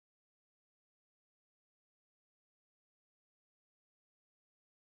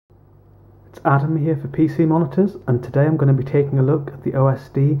Adam here for PC Monitors, and today I'm going to be taking a look at the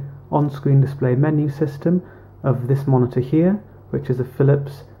OSD on-screen display menu system of this monitor here, which is a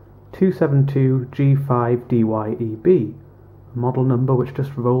Philips 272G5DYEB, a model number which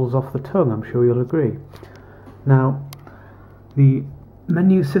just rolls off the tongue, I'm sure you'll agree. Now, the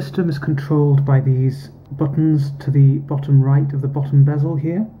menu system is controlled by these buttons to the bottom right of the bottom bezel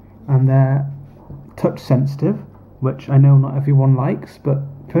here, and they're touch sensitive, which I know not everyone likes, but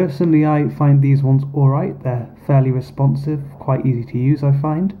personally I find these ones alright. They're fairly responsive, quite easy to use I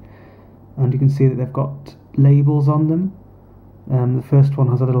find, and you can see that they've got labels on them. The first one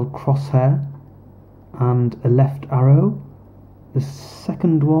has a little crosshair and a left arrow. The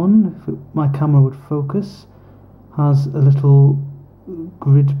second one, if my camera would focus, has a little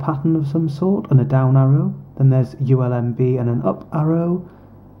grid pattern of some sort and a down arrow. Then there's ULMB and an up arrow,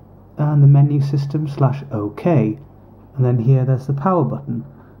 and the menu system /OK. And then here there's the power button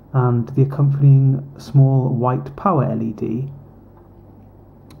and the accompanying small white power LED.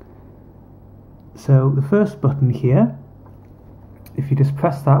 So the first button here, if you just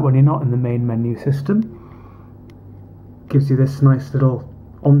press that when you're not in the main menu system, gives you this nice little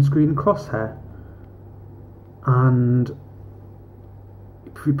on-screen crosshair. And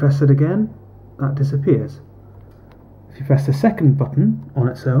if you press it again, that disappears. If you press the second button on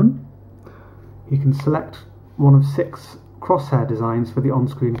its own, you can select one of 6 crosshair designs for the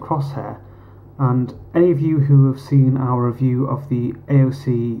on-screen crosshair, and any of you who have seen our review of the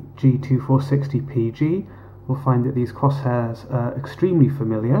AOC G2460PG will find that these crosshairs are extremely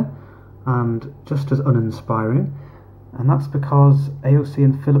familiar and just as uninspiring, and that's because AOC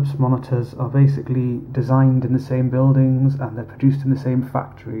and Philips monitors are basically designed in the same buildings and they're produced in the same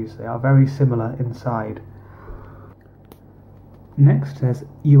factories. They are very similar inside. Next there's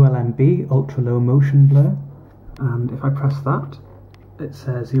ULMB, ultra low motion blur, and if I press that, it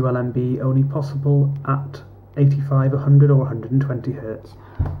says ULMB only possible at 85, 100 or 120 Hz.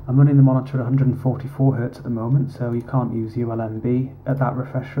 I'm running the monitor at 144 Hz at the moment, so you can't use ULMB at that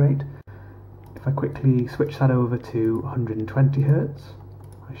refresh rate. If I quickly switch that over to 120 Hz,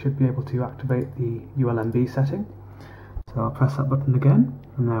 I should be able to activate the ULMB setting. So I'll press that button again,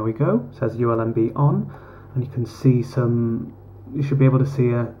 and there we go. It says ULMB on, and you can see you should be able to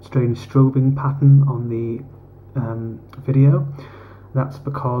see a strange strobing pattern on the video. That's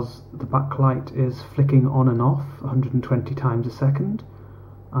because the backlight is flicking on and off 120 times a second,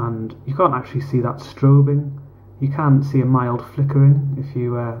 and you can't actually see that strobing. You can see a mild flickering if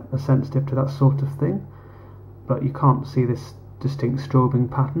you are sensitive to that sort of thing, but you can't see this distinct strobing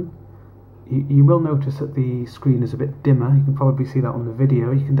pattern. You will notice that the screen is a bit dimmer. You can probably see that on the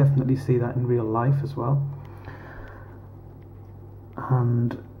video. You can definitely see that in real life as well.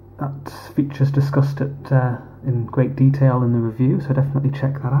 And that feature's discussed in great detail in the review, so definitely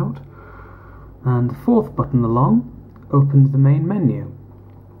check that out. And the fourth button along opens the main menu,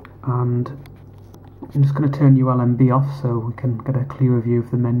 and I'm just going to turn ULMB off so we can get a clearer view of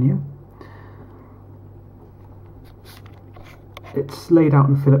the menu. It's laid out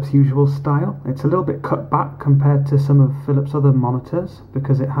in Philips' usual style. It's a little bit cut back compared to some of Philips' other monitors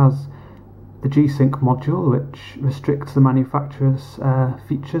because it has the G-Sync module, which restricts the manufacturer's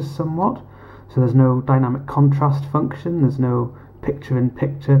features somewhat. So there's no dynamic contrast function, there's no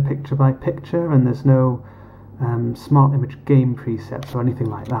picture-in-picture, picture-by-picture, and there's no smart image game presets or anything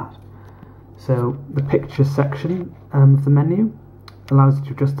like that. So the picture section of the menu allows you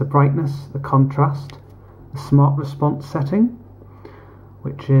to adjust the brightness, the contrast, the smart response setting,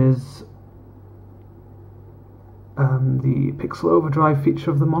 which is the pixel overdrive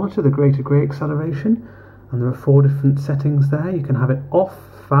feature of the monitor, the greater grey acceleration, and there are 4 different settings there. You can have it off,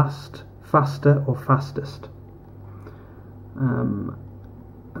 fast, faster or fastest. And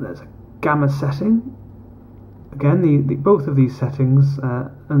there's a gamma setting. Again, both of these settings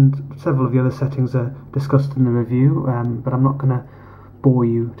and several of the other settings are discussed in the review, but I'm not going to bore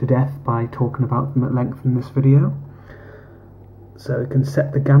you to death by talking about them at length in this video. So you can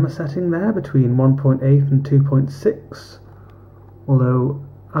set the gamma setting there between 1.8 and 2.6, although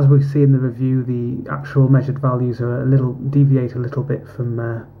as we see in the review the actual measured values are deviate a little bit from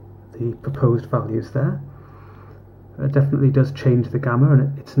the proposed values there. It definitely does change the gamma,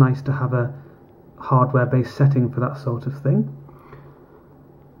 and it's nice to have a hardware-based setting for that sort of thing.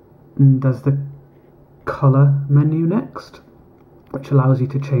 And there's the colour menu next, which allows you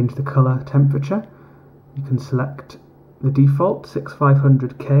to change the colour temperature. You can select the default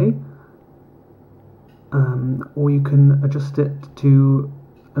 6500K, or you can adjust it to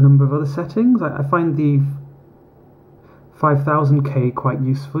a number of other settings. I find the 5000K quite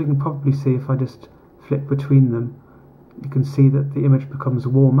useful. You can probably see if I just flick between them, you can see that the image becomes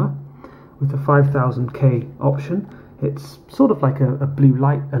warmer, with the 5000K option. It's sort of like a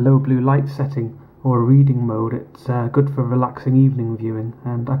low blue light setting or a reading mode. It's good for relaxing evening viewing,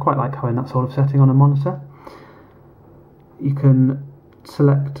 and I quite like having that sort of setting on a monitor. You can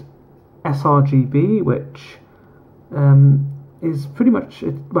select sRGB, which is pretty much,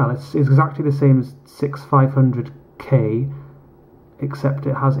 it's exactly the same as 6500K, except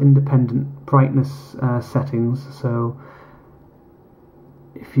it has independent brightness settings. So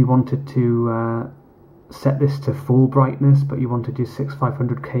if you wanted to set this to full brightness, but you wanted your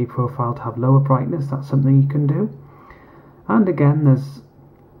 6500K profile to have lower brightness, that's something you can do. And again, there's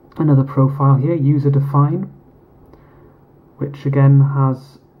another profile here, user define, which again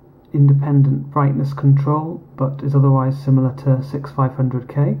has independent brightness control, but is otherwise similar to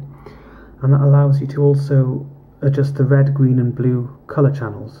 6500K, and that allows you to also adjust the red, green and blue colour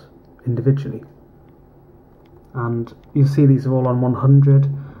channels individually. And you see these are all on 100,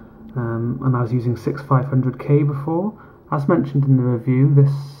 and I was using 6500K before. As mentioned in the review,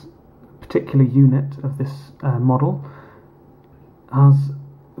 this particular unit of this model has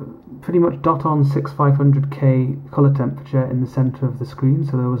pretty much dot-on 6500K colour temperature in the centre of the screen,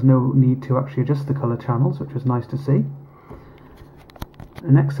 so there was no need to actually adjust the colour channels, which was nice to see.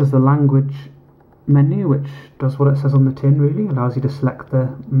 And next is the language menu, which does what it says on the tin really, allows you to select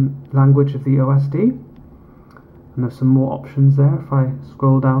the language of the OSD. And there's some more options there if I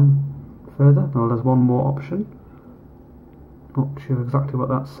scroll down further. Well, there's one more option. Not sure exactly what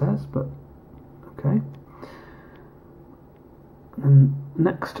that says, but okay. And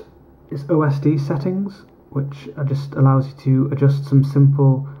next is OSD settings, which just allows you to adjust some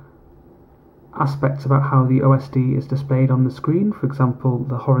simple aspects about how the OSD is displayed on the screen. For example,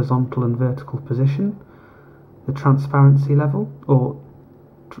 the horizontal and vertical position, the transparency level,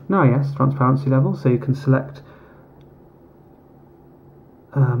 transparency level. So you can select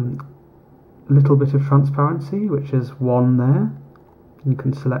a little bit of transparency, which is 1 there. You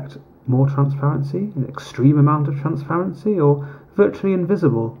can select more transparency, an extreme amount of transparency, or virtually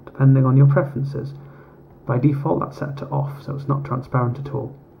invisible, depending on your preferences. By default, that's set to off, so it's not transparent at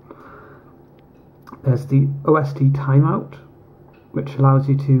all. There's the OSD timeout, which allows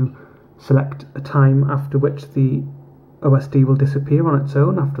you to select a time after which the OSD will disappear on its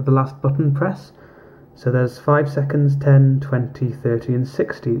own after the last button press. So there's 5 seconds, 10, 20, 30 and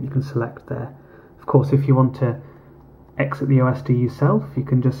 60 that you can select there. Of course, if you want to exit the OSD yourself, you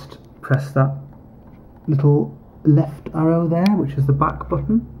can just press that little left arrow there, which is the back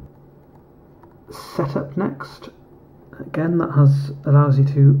button. Setup next. Again, that allows you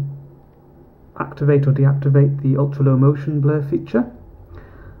to activate or deactivate the ultra low motion blur feature.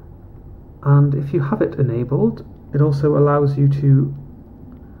 And if you have it enabled, it also allows you to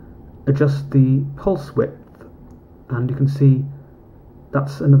adjust the pulse width, and you can see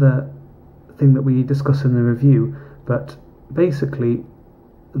that's another thing that we discuss in the review, but basically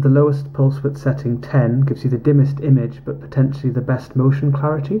the lowest pulse width setting, 10, gives you the dimmest image but potentially the best motion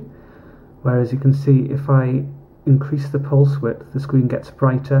clarity, whereas you can see if I increase the pulse width, the screen gets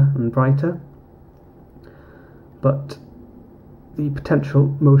brighter and brighter, but the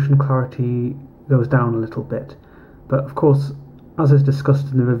potential motion clarity goes down a little bit. But of course, as is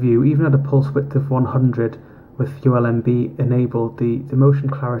discussed in the review, even at a pulse width of 100 with ULMB enabled, the motion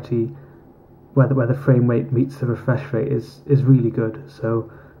clarity where the frame rate meets the refresh rate is really good.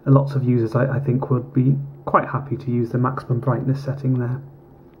 So lots of users I think would be quite happy to use the maximum brightness setting there.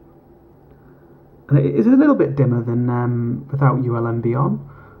 And it is a little bit dimmer than without ULMB on.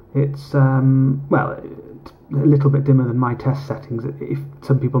 It's a little bit dimmer than my test settings. If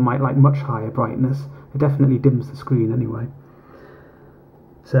some people might like much higher brightness, it definitely dims the screen anyway.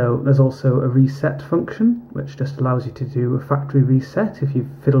 So there's also a reset function, which just allows you to do a factory reset if you've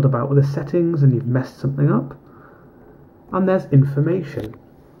fiddled about with the settings and you've messed something up. And there's information,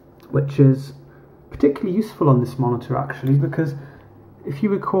 which is particularly useful on this monitor actually, because if you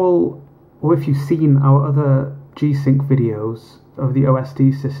recall, or if you've seen our other G-Sync videos of the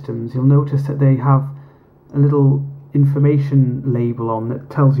OSD systems, you'll notice that they have a little information label on that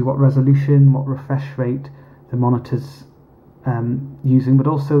tells you what resolution, what refresh rate the monitor's using, but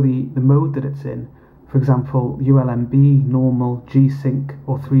also the mode that it's in. For example, ULMB, normal, G-Sync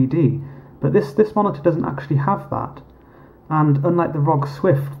or 3D. But this monitor doesn't actually have that. And unlike the ROG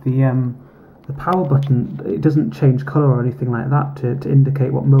Swift, the power button, it doesn't change colour or anything like that to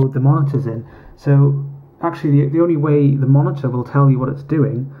indicate what mode the monitor's in. So actually the only way the monitor will tell you what it's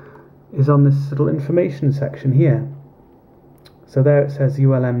doing is on this little information section here. So there it says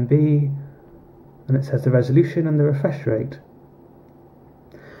ULMB, and it says the resolution and the refresh rate.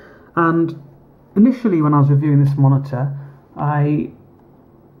 And initially when I was reviewing this monitor, I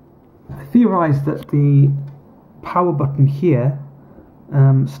I theorised that the power button here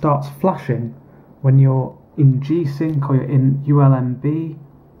starts flashing when you're in G-Sync or you're in ULMB,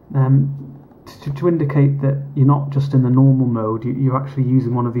 to indicate that you're not just in the normal mode, you're actually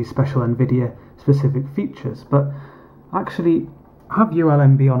using one of these special NVIDIA specific features. But actually I have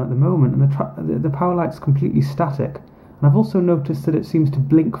ULMB on at the moment, and the power light's completely static. And I've also noticed that it seems to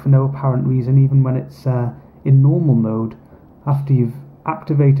blink for no apparent reason, even when it's in normal mode, after you've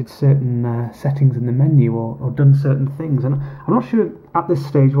activated certain settings in the menu or done certain things. And I'm not sure at this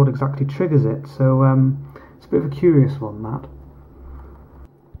stage what exactly triggers it, so it's a bit of a curious one, that.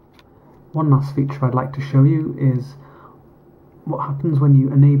 One last feature I'd like to show you is what happens when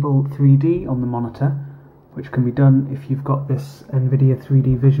you enable 3D on the monitor, which can be done if you've got this NVIDIA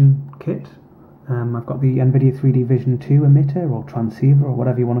 3D Vision kit. I've got the NVIDIA 3D Vision 2 emitter or transceiver or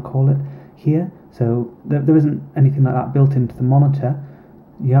whatever you want to call it here. So there isn't anything like that built into the monitor.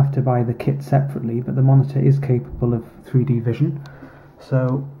 You have to buy the kit separately, but the monitor is capable of 3D vision.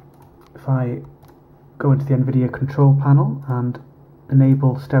 So if I go into the NVIDIA control panel and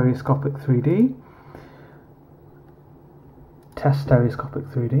enable stereoscopic 3D, test stereoscopic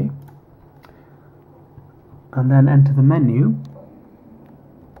 3D, and then enter the menu,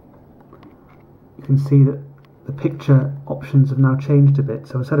 you can see that the picture options have now changed a bit.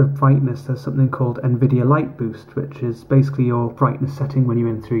 So instead of brightness, there's something called NVIDIA Light Boost, which is basically your brightness setting when you're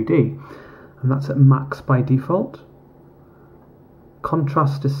in 3D, and that's at max by default.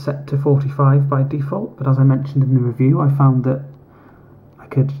 Contrast is set to 45 by default, but as I mentioned in the review, I found that I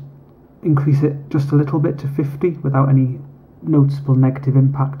could increase it just a little bit to 50 without any noticeable negative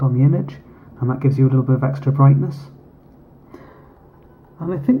impact on the image, and that gives you a little bit of extra brightness.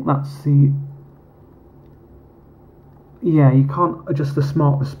 And I think that's the... Yeah, you can't adjust the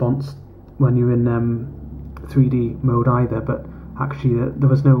smart response when you're in 3D mode either, but actually there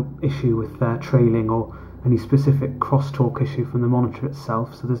was no issue with trailing or any specific crosstalk issue from the monitor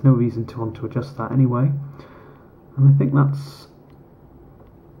itself, so there's no reason to want to adjust that anyway. And I think that's...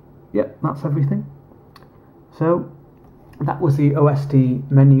 Yep, that's everything. So that was the OSD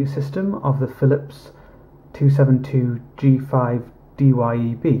menu system of the Philips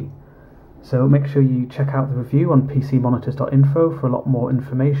 272G5DYEB. So make sure you check out the review on pcmonitors.info for a lot more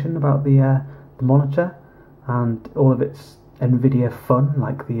information about the monitor and all of its NVIDIA fun,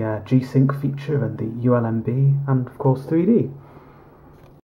 like the G-Sync feature and the ULMB and of course 3D.